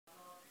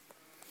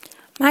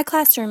My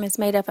classroom is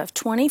made up of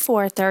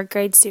 24 third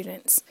grade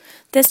students.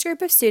 This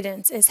group of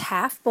students is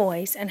half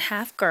boys and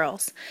half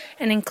girls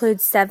and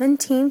includes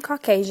 17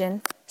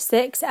 Caucasian,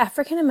 6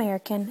 African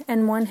American,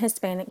 and 1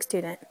 Hispanic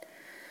student.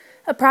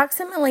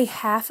 Approximately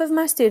half of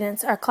my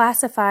students are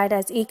classified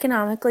as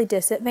economically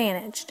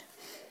disadvantaged.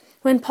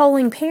 When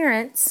polling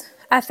parents,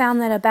 I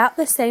found that about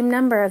the same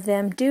number of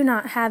them do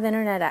not have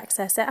internet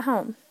access at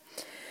home.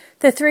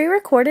 The 3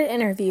 recorded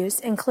interviews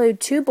include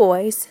 2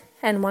 boys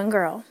and 1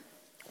 girl.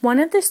 One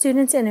of the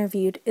students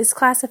interviewed is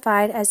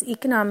classified as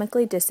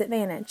economically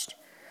disadvantaged.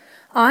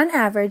 On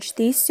average,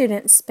 these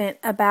students spent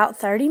about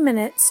 30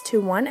 minutes to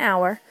 1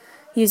 hour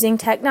using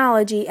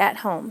technology at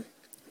home.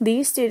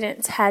 These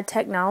students had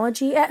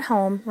technology at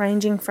home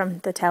ranging from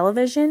the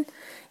television,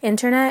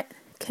 internet,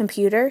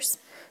 computers,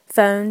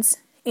 phones,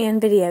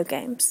 and video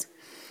games.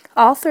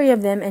 All 3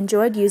 of them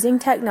enjoyed using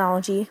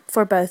technology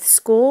for both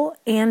school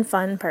and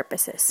fun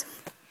purposes.